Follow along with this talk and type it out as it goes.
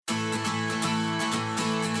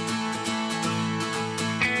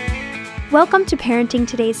Welcome to Parenting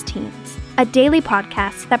Today's Teens, a daily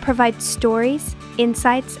podcast that provides stories,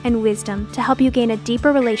 insights, and wisdom to help you gain a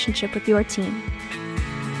deeper relationship with your teen.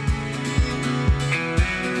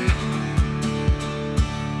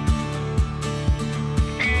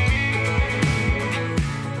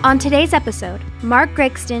 On today's episode, Mark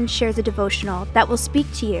Gregston shares a devotional that will speak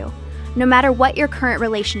to you, no matter what your current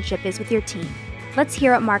relationship is with your teen. Let's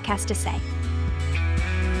hear what Mark has to say.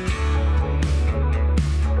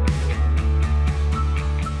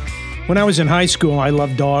 When I was in high school, I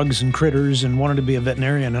loved dogs and critters and wanted to be a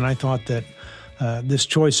veterinarian, and I thought that this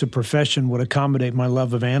choice of profession would accommodate my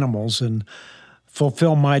love of animals and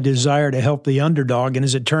fulfill my desire to help the underdog. And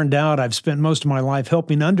as it turned out, I've spent most of my life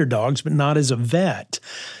helping underdogs, but not as a vet.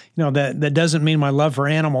 You know, that doesn't mean my love for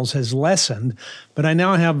animals has lessened, but I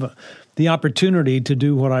now have the opportunity to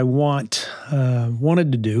do what I wanted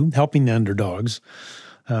to do, helping the underdogs.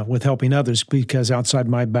 With helping others, because outside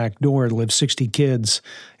my back door live 60 kids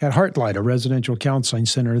at Heartlight, a residential counseling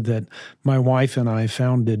center that my wife and I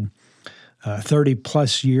founded 30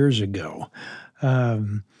 plus years ago.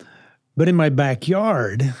 But in my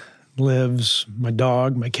backyard lives my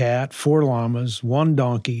dog, my cat, 4 llamas, 1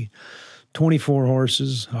 donkey, 24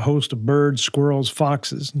 horses, a host of birds, squirrels,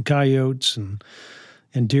 foxes, and coyotes,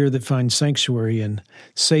 and deer that find sanctuary and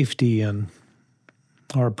safety in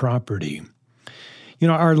our property. You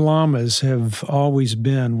know, our llamas have always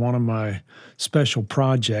been one of my special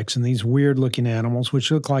projects, and these weird-looking animals, which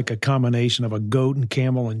look like a combination of a goat and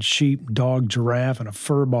camel and sheep, dog, giraffe, and a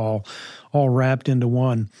fur ball, all wrapped into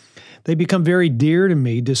one. They become very dear to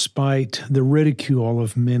me despite the ridicule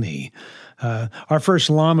of many. Our first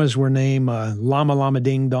llamas were named Llama Llama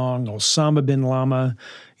Ding Dong, Osama bin Llama,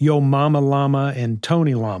 Yo Mama Llama, and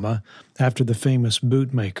Tony Llama, after the famous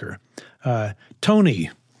bootmaker. Tony,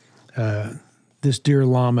 this dear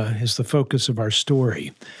llama, is the focus of our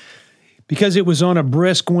story. Because it was on a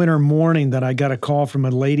brisk winter morning that I got a call from a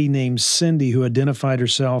lady named Cindy who identified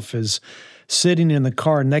herself as sitting in the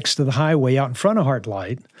car next to the highway out in front of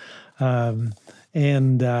Heartlight.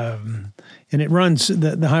 And it runs,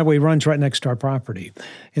 the highway runs right next to our property.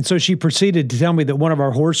 And so she proceeded to tell me that one of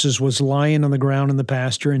our horses was lying on the ground in the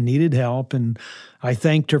pasture and needed help. And I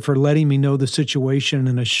thanked her for letting me know the situation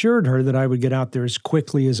and assured her that I would get out there as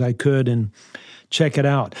quickly as I could and check it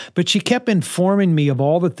out. But she kept informing me of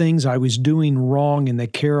all the things I was doing wrong in the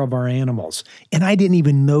care of our animals. And I didn't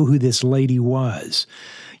even know who this lady was.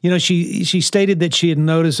 You know, she stated that she had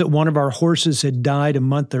noticed that one of our horses had died a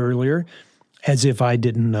month earlier, as if I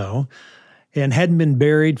didn't know, and hadn't been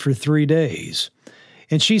buried for 3 days.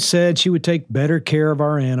 And she said she would take better care of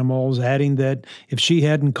our animals, adding that if she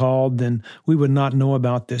hadn't called, then we would not know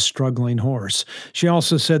about this struggling horse. She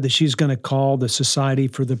also said that she's going to call the Society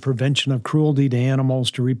for the Prevention of Cruelty to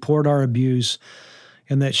Animals to report our abuse,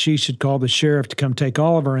 and that she should call the sheriff to come take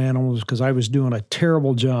all of our animals because I was doing a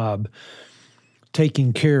terrible job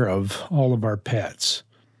taking care of all of our pets.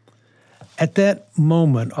 At that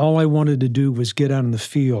moment, all I wanted to do was get out in the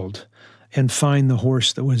field and find the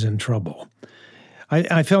horse that was in trouble.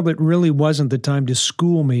 I felt it really wasn't the time to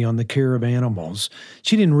school me on the care of animals.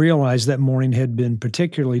 She didn't realize that morning had been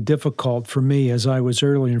particularly difficult for me, as I was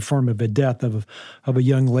early informed of the death of a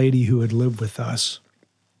young lady who had lived with us.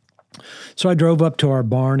 So I drove up to our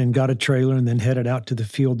barn and got a trailer and then headed out to the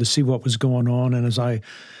field to see what was going on. And as I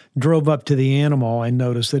drove up to the animal, I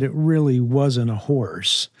noticed that it really wasn't a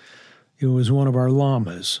horse. It was one of our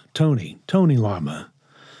llamas, Tony Llama.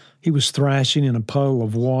 He was thrashing in a puddle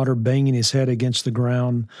of water, banging his head against the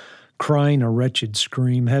ground, crying a wretched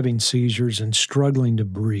scream, having seizures, and struggling to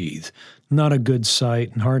breathe. Not a good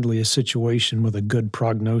sight, and hardly a situation with a good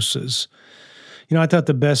prognosis. You know, I thought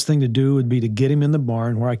the best thing to do would be to get him in the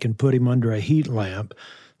barn where I can put him under a heat lamp.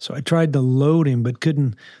 So I tried to load him, but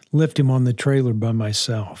couldn't lift him on the trailer by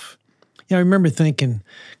myself. I remember thinking,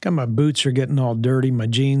 God, my boots are getting all dirty. My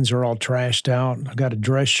jeans are all trashed out. I got a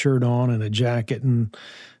dress shirt on and a jacket.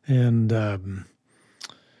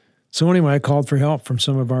 So anyway, I called for help from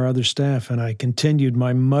some of our other staff, and I continued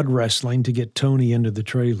my mud wrestling to get Tony into the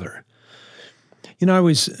trailer. You know,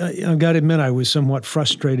 I've got to admit, I was somewhat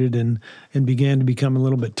frustrated and began to become a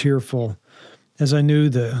little bit tearful, as I knew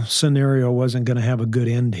the scenario wasn't going to have a good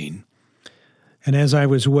ending. And as I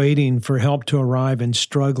was waiting for help to arrive and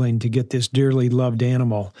struggling to get this dearly loved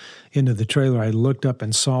animal into the trailer, I looked up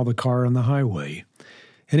and saw the car on the highway.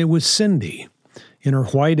 And it was Cindy in her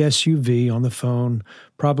white SUV on the phone,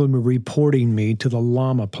 probably reporting me to the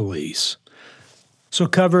llama police. So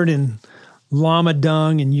covered in llama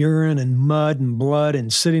dung and urine and mud and blood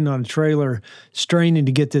and sitting on a trailer, straining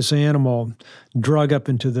to get this animal drug up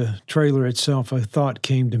into the trailer itself, a thought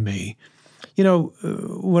came to me. You know,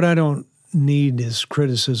 what I don't need is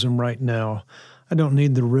criticism right now. I don't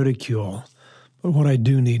need the ridicule. But what I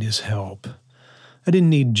do need is help. I didn't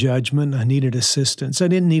need judgment. I needed assistance. I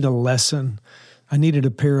didn't need a lesson. I needed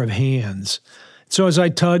a pair of hands. So as I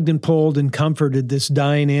tugged and pulled and comforted this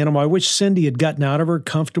dying animal, I wish Cindy had gotten out of her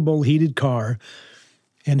comfortable, heated car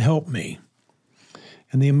and helped me.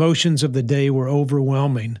 And the emotions of the day were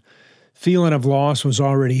overwhelming. Feeling of loss was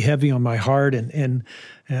already heavy on my heart, and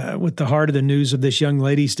with the heart of the news of this young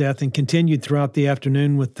lady's death, and continued throughout the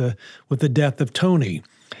afternoon with the death of Tony.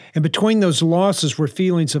 And between those losses were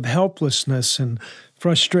feelings of helplessness and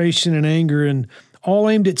frustration and anger, and all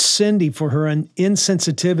aimed at Cindy for her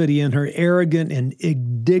insensitivity and her arrogant and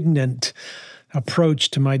indignant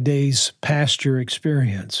approach to my day's pasture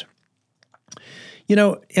experience.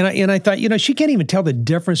 And I thought, she can't even tell the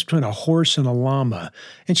difference between a horse and a llama.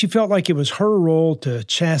 And she felt like it was her role to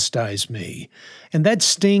chastise me. And that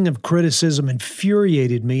sting of criticism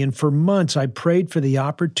infuriated me. And for months, I prayed for the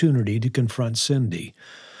opportunity to confront Cindy.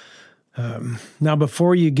 Now,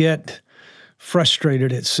 before you get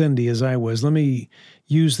frustrated at Cindy, as I was, let me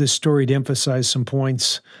use this story to emphasize some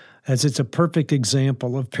points, as it's a perfect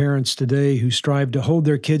example of parents today who strive to hold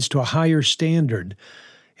their kids to a higher standard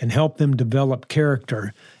and help them develop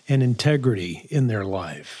character and integrity in their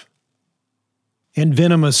life. And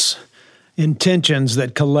venomous intentions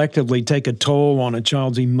that collectively take a toll on a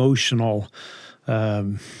child's emotional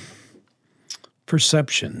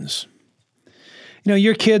perceptions.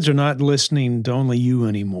 Your kids are not listening to only you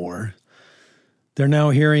anymore. They're now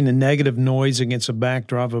hearing the negative noise against a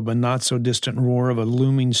backdrop of a not-so-distant roar of a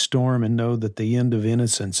looming storm and know that the end of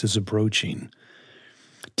innocence is approaching.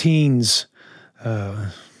 Teens,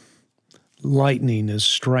 lightning is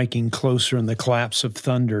striking closer and the claps of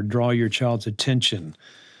thunder draw your child's attention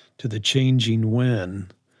to the changing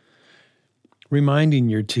wind, reminding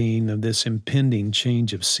your teen of this impending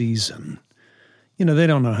change of season. They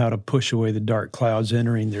don't know how to push away the dark clouds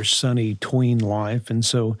entering their sunny tween life, and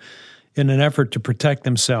so in an effort to protect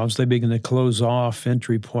themselves, they begin to close off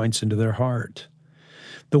entry points into their heart.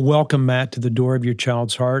 The welcome mat to the door of your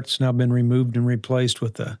child's heart has now been removed and replaced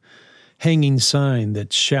with a hanging sign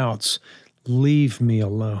that shouts, "Leave me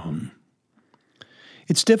alone."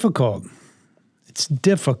 It's difficult. It's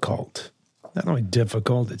difficult. Not only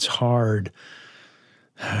difficult, it's hard.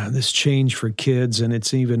 This change for kids, and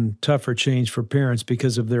it's even tougher change for parents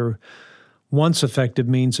because of their once effective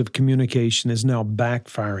means of communication is now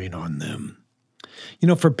backfiring on them.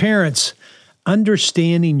 For parents,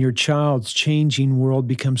 understanding your child's changing world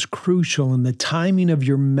becomes crucial, and the timing of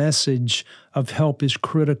your message of help is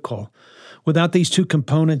critical. Without these two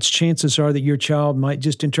components, chances are that your child might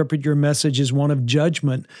just interpret your message as one of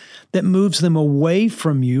judgment that moves them away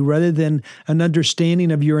from you rather than an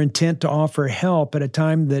understanding of your intent to offer help at a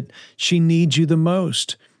time that she needs you the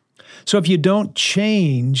most. So if you don't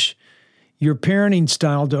change your parenting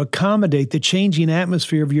style to accommodate the changing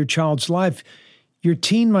atmosphere of your child's life, your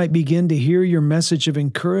teen might begin to hear your message of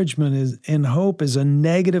encouragement and hope as a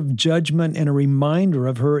negative judgment and a reminder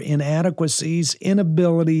of her inadequacies,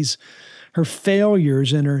 inabilities, her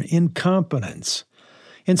failures, and her incompetence.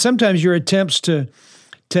 And sometimes your attempts to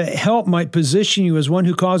help might position you as one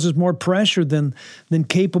who causes more pressure than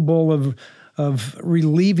capable of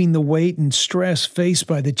relieving the weight and stress faced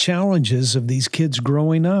by the challenges of these kids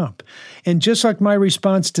growing up. And just like my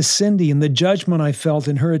response to Cindy and the judgment I felt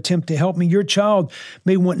in her attempt to help me, your child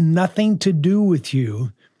may want nothing to do with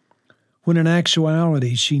you when in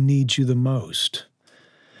actuality she needs you the most.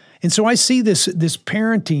 And so I see this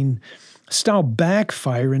parenting style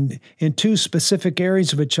backfire in two specific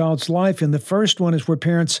areas of a child's life. And the first one is where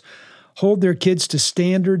parents hold their kids to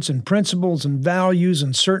standards and principles and values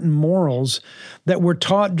and certain morals that were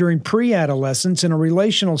taught during pre-adolescence in a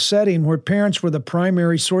relational setting where parents were the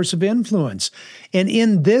primary source of influence. And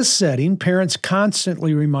in this setting, parents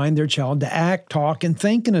constantly remind their child to act, talk, and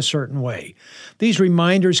think in a certain way. These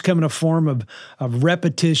reminders come in a form of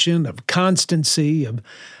repetition, of constancy,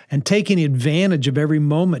 and taking advantage of every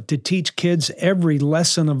moment to teach kids every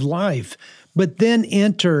lesson of life. But then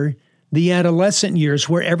enter the adolescent years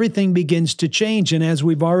where everything begins to change. And as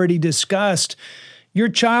we've already discussed, your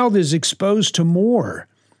child is exposed to more.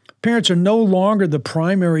 Parents are no longer the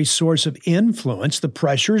primary source of influence. The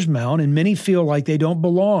pressures mount, and many feel like they don't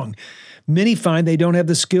belong. Many find they don't have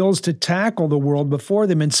the skills to tackle the world before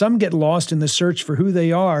them, and some get lost in the search for who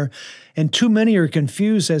they are, and too many are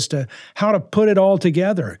confused as to how to put it all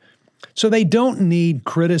together. So they don't need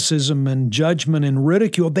criticism and judgment and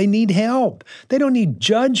ridicule. They need help. They don't need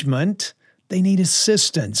judgment. They need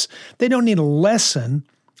assistance. They don't need a lesson.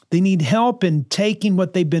 They need help in taking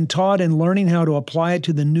what they've been taught and learning how to apply it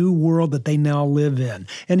to the new world that they now live in.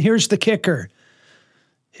 And here's the kicker.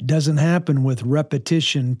 It doesn't happen with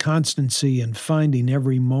repetition, constancy, and finding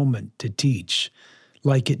every moment to teach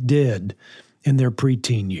like it did in their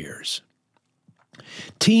preteen years.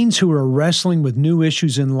 Teens who are wrestling with new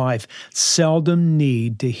issues in life seldom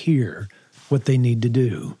need to hear what they need to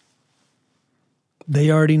do.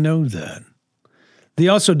 They already know that. They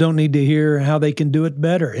also don't need to hear how they can do it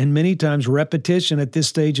better. And many times repetition at this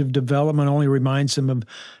stage of development only reminds them of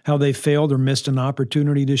how they failed or missed an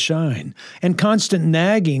opportunity to shine. And constant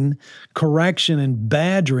nagging, correction, and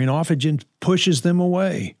badgering often just pushes them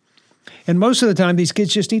away. And most of the time, these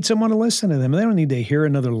kids just need someone to listen to them. They don't need to hear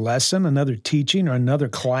another lesson, another teaching, or another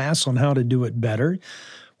class on how to do it better.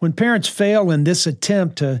 When parents fail in this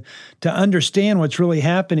attempt to understand what's really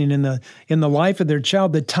happening in the life of their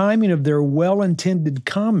child, the timing of their well-intended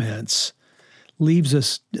comments leaves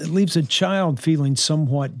a child feeling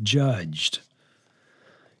somewhat judged.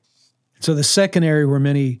 So the second area where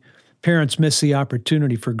many parents miss the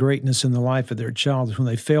opportunity for greatness in the life of their child is when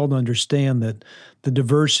they fail to understand that the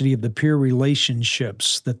diversity of the peer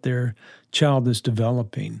relationships that their child is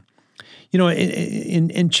developing. You know,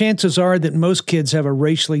 and chances are that most kids have a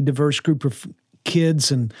racially diverse group of kids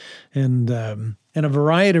and a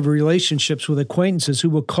variety of relationships with acquaintances who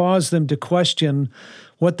will cause them to question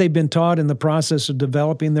what they've been taught in the process of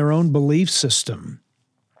developing their own belief system.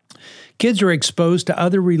 Kids are exposed to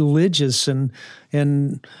other religious and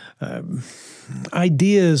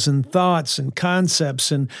ideas and thoughts and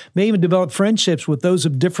concepts, and may even develop friendships with those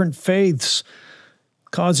of different faiths,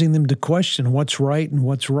 causing them to question what's right and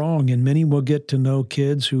what's wrong. And many will get to know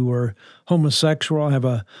kids who are homosexual, have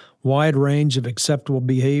a wide range of acceptable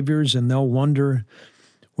behaviors, and they'll wonder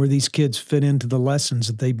where these kids fit into the lessons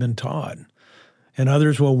that they've been taught. And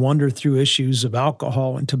others will wander through issues of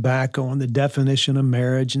alcohol and tobacco and the definition of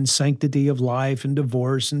marriage and sanctity of life and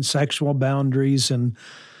divorce and sexual boundaries and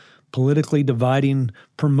politically dividing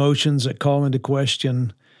promotions that call into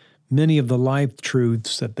question many of the life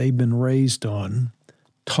truths that they've been raised on,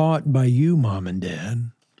 taught by you, Mom and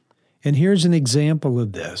Dad. And here's an example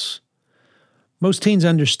of this. Most teens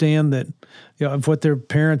understand that, of what their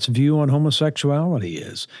parents' view on homosexuality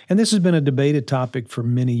is. And this has been a debated topic for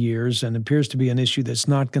many years and appears to be an issue that's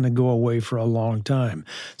not going to go away for a long time.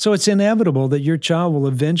 So it's inevitable that your child will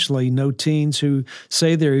eventually know teens who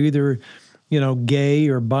say they're either, gay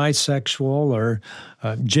or bisexual or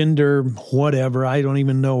gender whatever. I don't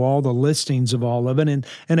even know all the listings of all of it. And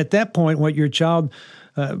at that point, what your child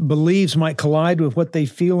believes might collide with what they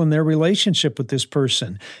feel in their relationship with this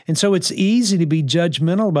person. And so it's easy to be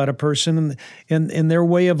judgmental about a person in their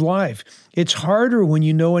way of life. It's harder when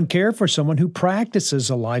you know and care for someone who practices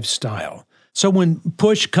a lifestyle. So when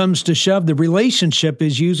push comes to shove, the relationship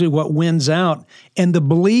is usually what wins out and the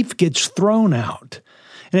belief gets thrown out.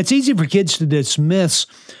 And it's easy for kids to dismiss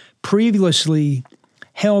previously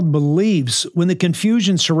held beliefs when the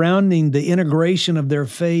confusion surrounding the integration of their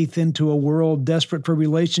faith into a world desperate for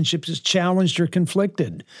relationships is challenged or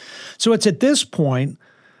conflicted. So it's at this point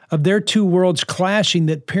of their two worlds clashing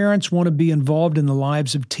that parents want to be involved in the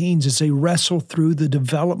lives of teens as they wrestle through the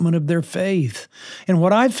development of their faith. And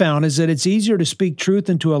what I've found is that it's easier to speak truth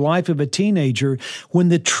into a life of a teenager when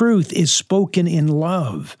the truth is spoken in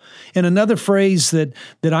love. And another phrase that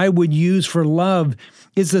I would use for love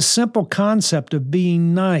is the simple concept of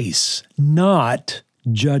being nice, not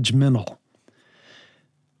judgmental.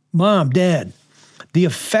 Mom, Dad, the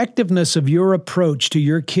effectiveness of your approach to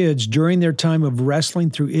your kids during their time of wrestling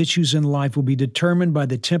through issues in life will be determined by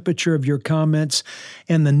the temperature of your comments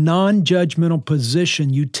and the non-judgmental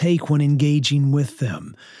position you take when engaging with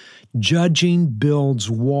them. Judging builds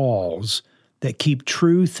walls that keep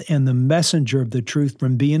truth and the messenger of the truth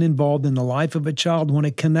from being involved in the life of a child when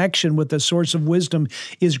a connection with the source of wisdom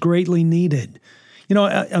is greatly needed.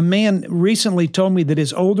 A man recently told me that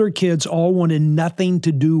his older kids all wanted nothing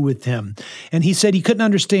to do with him. And he said he couldn't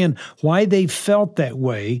understand why they felt that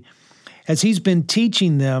way, as he's been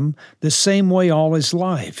teaching them the same way all his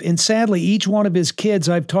life. And sadly, each one of his kids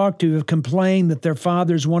I've talked to have complained that their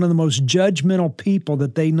father is one of the most judgmental people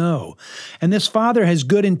that they know. And this father has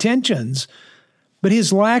good intentions, but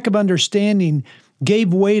his lack of understanding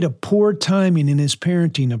gave way to poor timing in his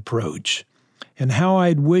parenting approach. And how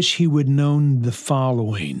I'd wish he would known the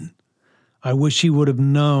following. I wish he would have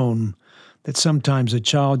known that sometimes a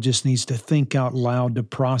child just needs to think out loud to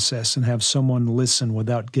process and have someone listen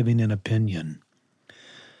without giving an opinion.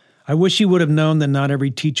 I wish he would have known that not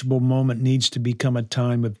every teachable moment needs to become a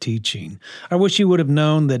time of teaching. I wish he would have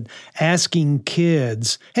known that asking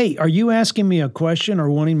kids, hey, are you asking me a question or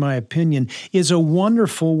wanting my opinion, is a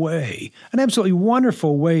wonderful way, an absolutely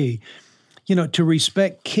wonderful way, to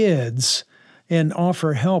respect kids and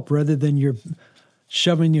offer help rather than you're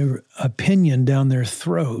shoving your opinion down their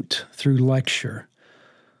throat through lecture.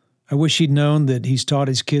 I wish he'd known that he's taught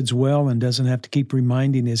his kids well and doesn't have to keep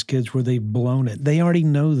reminding his kids where they've blown it. They already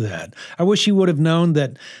know that. I wish he would have known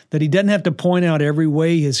that he doesn't have to point out every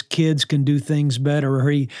way his kids can do things better,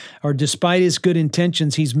 or despite his good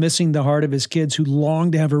intentions, he's missing the heart of his kids who long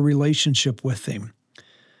to have a relationship with him.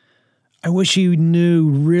 I wish he knew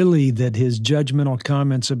really that his judgmental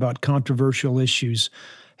comments about controversial issues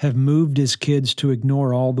have moved his kids to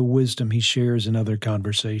ignore all the wisdom he shares in other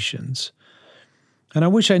conversations. And I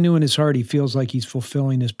wish I knew in his heart he feels like he's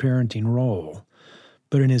fulfilling his parenting role.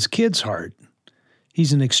 But in his kid's heart,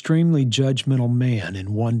 he's an extremely judgmental man and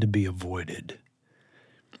one to be avoided.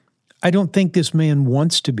 I don't think this man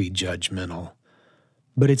wants to be judgmental,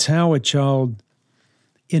 but it's how a child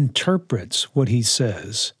interprets what he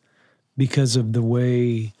says because of the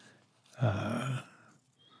way, or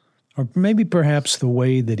maybe perhaps the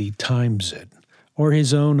way that he times it, or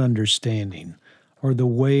his own understanding, or the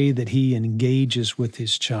way that he engages with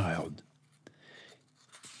his child.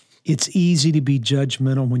 It's easy to be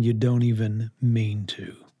judgmental when you don't even mean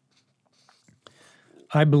to.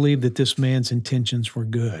 I believe that this man's intentions were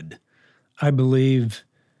good. I believe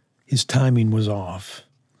his timing was off.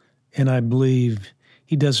 And I believe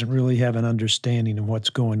he doesn't really have an understanding of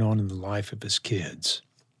what's going on in the life of his kids.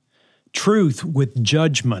 Truth with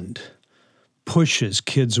judgment pushes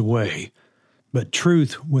kids away. But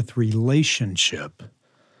truth with relationship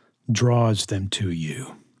draws them to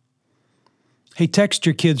you. Hey, text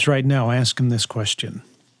your kids right now. Ask them this question.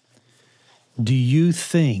 Do you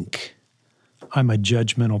think I'm a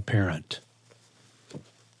judgmental parent?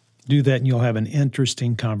 Do that and you'll have an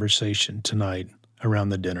interesting conversation tonight around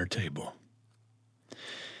the dinner table.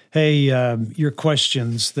 Hey, your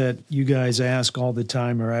questions that you guys ask all the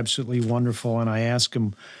time are absolutely wonderful, and I ask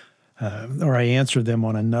them or I answer them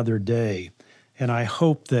on another day. And I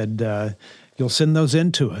hope that you'll send those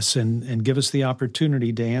in to us and give us the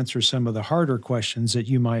opportunity to answer some of the harder questions that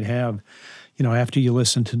you might have, after you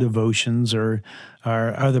listen to devotions or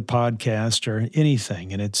our other podcast or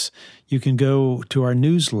anything. And you can go to our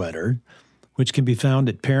newsletter, which can be found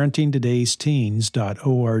at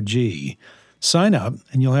parentingtodaysteens.org. Sign up,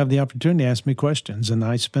 and you'll have the opportunity to ask me questions. And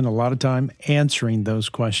I spend a lot of time answering those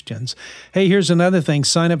questions. Hey, here's another thing.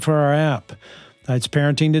 Sign up for our app. It's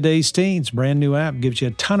Parenting Today's Teens, brand new app, gives you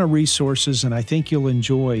a ton of resources, and I think you'll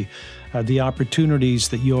enjoy the opportunities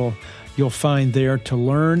that you'll find there to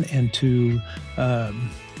learn and to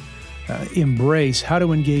embrace how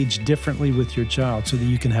to engage differently with your child so that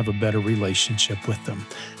you can have a better relationship with them.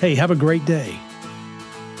 Hey, have a great day.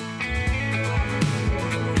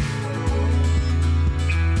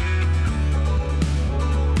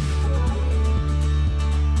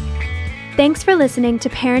 Thanks for listening to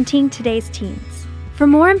Parenting Today's Teens. For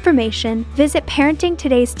more information, visit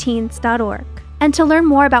parentingtodaysteens.org. And to learn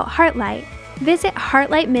more about Heartlight, visit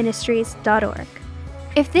heartlightministries.org.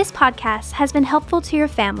 If this podcast has been helpful to your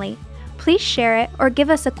family, please share it or give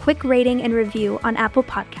us a quick rating and review on Apple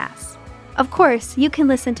Podcasts. Of course, you can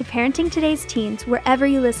listen to Parenting Today's Teens wherever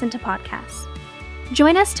you listen to podcasts.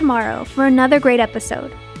 Join us tomorrow for another great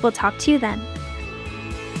episode. We'll talk to you then.